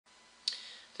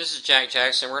This is Jack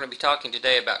Jackson. We're going to be talking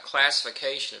today about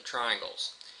classification of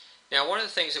triangles. Now, one of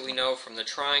the things that we know from the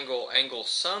triangle angle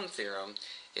sum theorem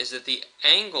is that the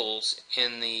angles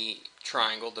in the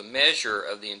triangle, the measure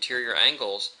of the interior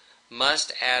angles,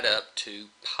 must add up to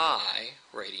pi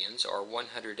radians, or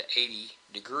 180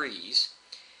 degrees.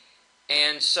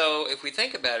 And so, if we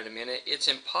think about it a minute, it's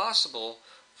impossible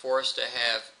for us to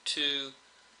have two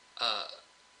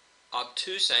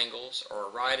obtuse angles, or a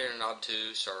right and an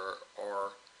obtuse, or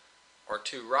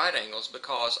two right angles,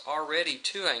 because already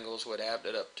two angles would add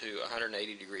it up to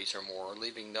 180 degrees or more,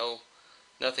 leaving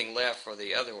nothing left for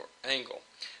the other angle.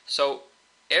 So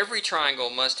every triangle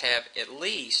must have at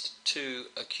least two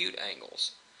acute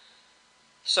angles.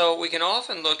 So we can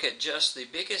often look at just the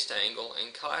biggest angle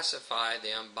and classify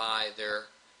them by the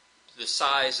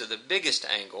size of the biggest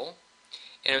angle.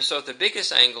 And so if the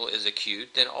biggest angle is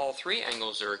acute, then all three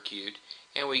angles are acute,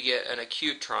 and we get an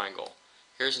acute triangle.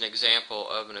 Here's an example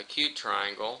of an acute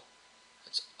triangle.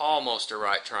 It's almost a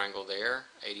right triangle there,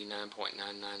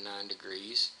 89.999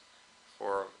 degrees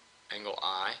for angle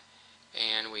I.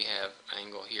 And we have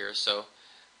angle here. So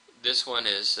this one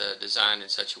is designed in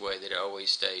such a way that it always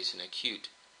stays an acute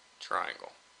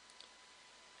triangle.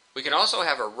 We can also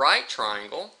have a right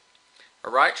triangle. A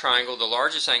right triangle, the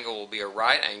largest angle will be a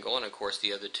right angle, and of course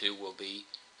the other two will be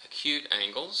acute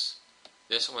angles.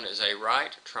 This one is a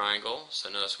right triangle, so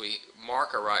notice we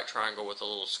mark a right triangle with a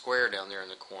little square down there in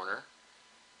the corner.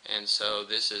 And so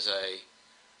this is a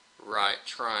right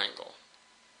triangle.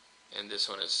 And this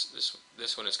one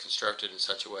is constructed in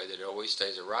such a way that it always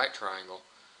stays a right triangle,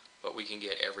 but we can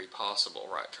get every possible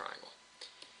right triangle.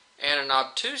 And an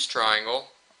obtuse triangle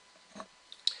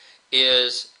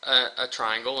is a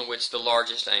triangle in which the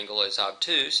largest angle is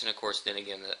obtuse, and of course then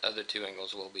again the other two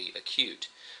angles will be acute.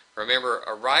 Remember,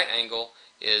 a right angle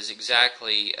is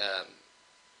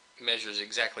measures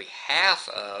exactly half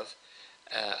of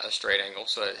a straight angle,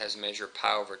 so it has measured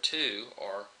pi over 2,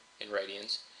 or in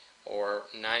radians, or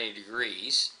 90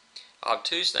 degrees.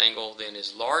 Obtuse angle then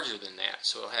is larger than that,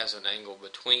 so it has an angle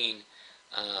between,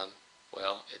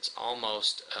 well, it's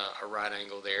almost a right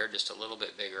angle there, just a little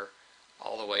bit bigger,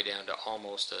 all the way down to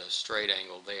almost a straight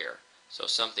angle there. So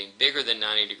something bigger than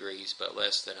 90 degrees but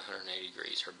less than 180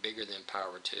 degrees, or bigger than pi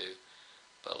over 2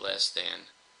 but less than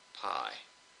pi.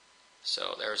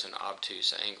 So there's an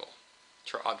obtuse angle.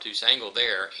 Obtuse angle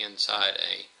there inside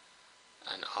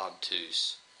an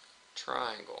obtuse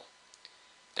triangle.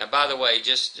 Now, by the way,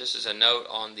 just as a note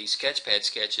on the sketchpad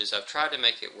sketches, I've tried to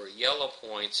make it where yellow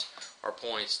points are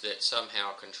points that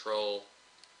somehow control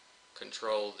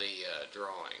the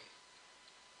drawing.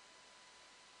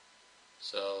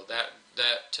 So that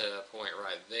point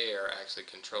right there actually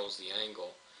controls the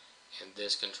angle, and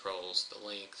this controls the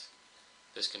length.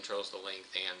 This controls the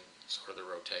length and sort of the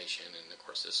rotation, and of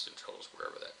course this controls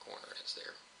wherever that corner is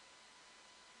there.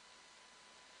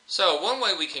 So one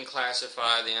way we can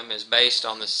classify them is based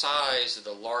on the size of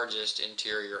the largest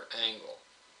interior angle.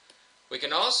 We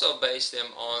can also base them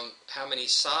on how many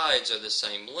sides are the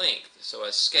same length. So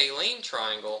a scalene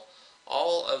triangle,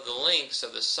 all of the lengths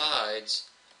of the sides,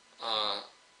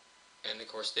 and of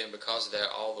course then because of that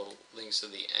all the lengths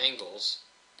of the angles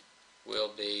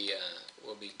will be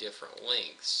different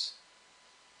lengths.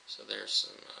 So there's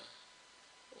some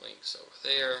lengths over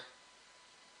there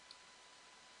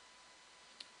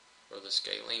for the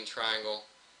scalene triangle,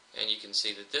 and you can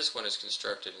see that this one is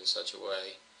constructed in such a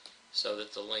way so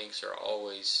that the lengths are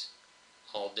always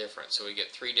all different. So we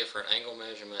get three different angle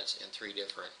measurements and three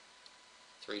different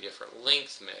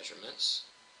length measurements.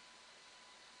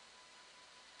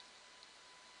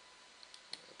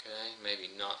 Okay, maybe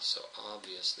not so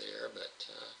obvious there, but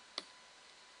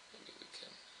maybe we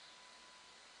can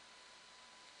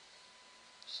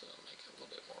make it a little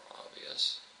bit more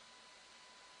obvious.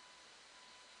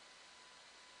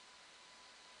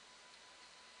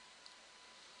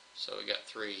 So we got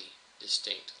three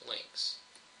distinct lengths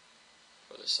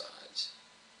for the sides.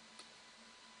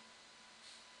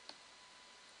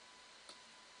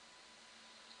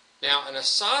 Now, an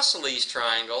isosceles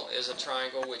triangle is a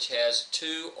triangle which has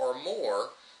two or more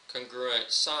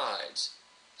congruent sides.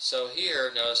 So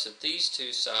here, notice that these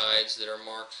two sides that are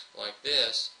marked like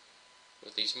this,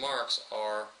 with these marks,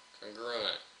 are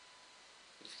congruent.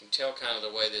 If you can tell kind of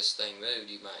the way this thing moved,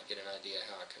 you might get an idea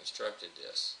how I constructed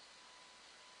this.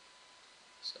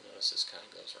 So notice this kind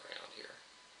of goes around here.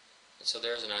 And so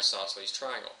there's an isosceles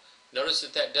triangle. Notice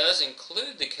that does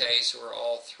include the case where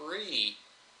all three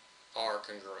are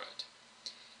congruent.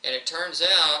 And it turns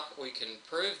out, we can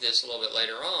prove this a little bit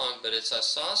later on, but it's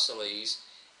isosceles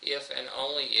if and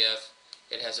only if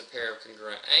it has a pair of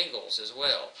congruent angles as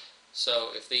well. So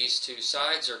if these two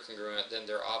sides are congruent, then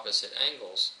their opposite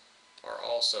angles are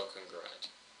also congruent.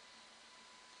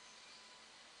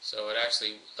 So it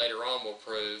actually, later on, will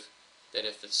prove that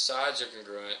if the sides are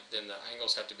congruent, then the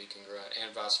angles have to be congruent,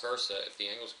 and vice versa. If the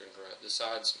angles are congruent, the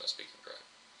sides must be congruent.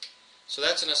 So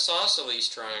that's an isosceles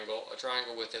triangle, a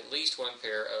triangle with at least one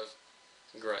pair of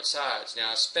congruent sides.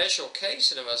 Now, a special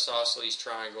case in an isosceles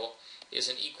triangle is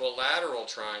an equilateral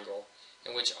triangle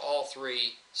in which all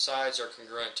three sides are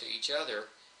congruent to each other,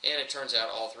 and it turns out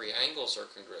all three angles are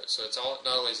congruent. So it's not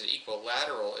only is it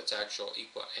equilateral, it's actually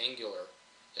equiangular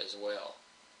as well.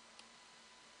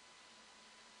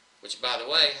 Which, by the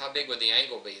way, how big would the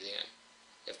angle be then?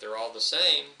 If they're all the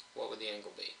same, what would the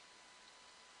angle be?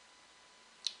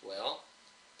 Well,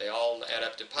 they all add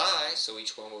up to pi, so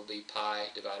each one will be pi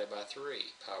divided by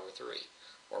 3, pi over 3.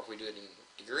 Or if we do it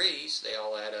in degrees, they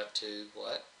all add up to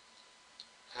what?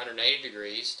 180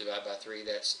 degrees divided by 3,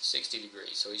 that's 60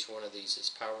 degrees. So each one of these is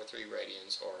pi over 3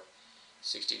 radians, or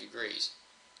 60 degrees.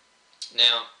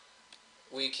 Now,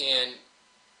 we can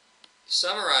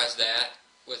summarize that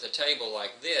with a table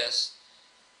like this,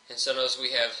 and so notice we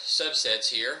have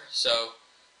subsets here. So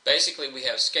basically we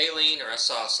have scalene or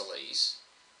isosceles.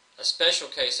 A special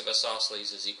case of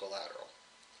isosceles is equilateral.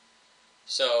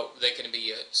 So they can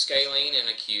be scalene and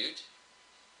acute,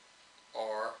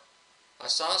 or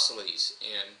isosceles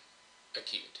and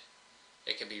acute.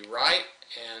 It can be right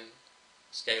and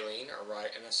scalene, or right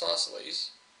and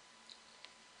isosceles.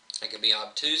 It can be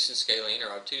obtuse and scalene,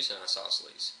 or obtuse and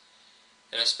isosceles.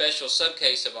 And a special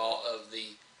subcase of all of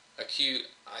the acute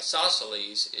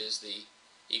isosceles is the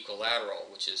equilateral,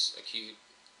 which is acute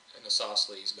and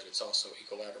isosceles, but it's also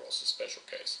equilateral. It's a special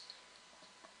case.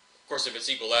 Of course, if it's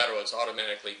equilateral, it's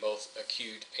automatically both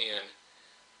acute and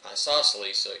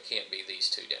isosceles, so it can't be these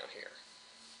two down here.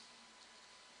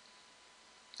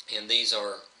 And these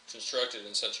are constructed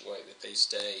in such a way that they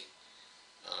stay,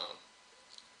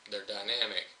 they're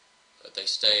dynamic, but they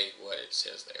stay what it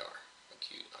says they are.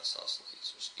 Acute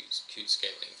isosceles, or acute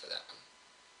scalene for that one.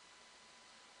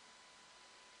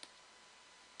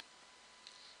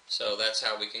 So that's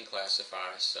how we can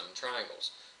classify some triangles.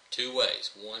 Two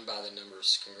ways. One by the number of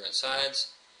congruent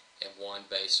sides, and one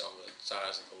based on the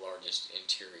size of the largest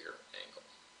interior angle.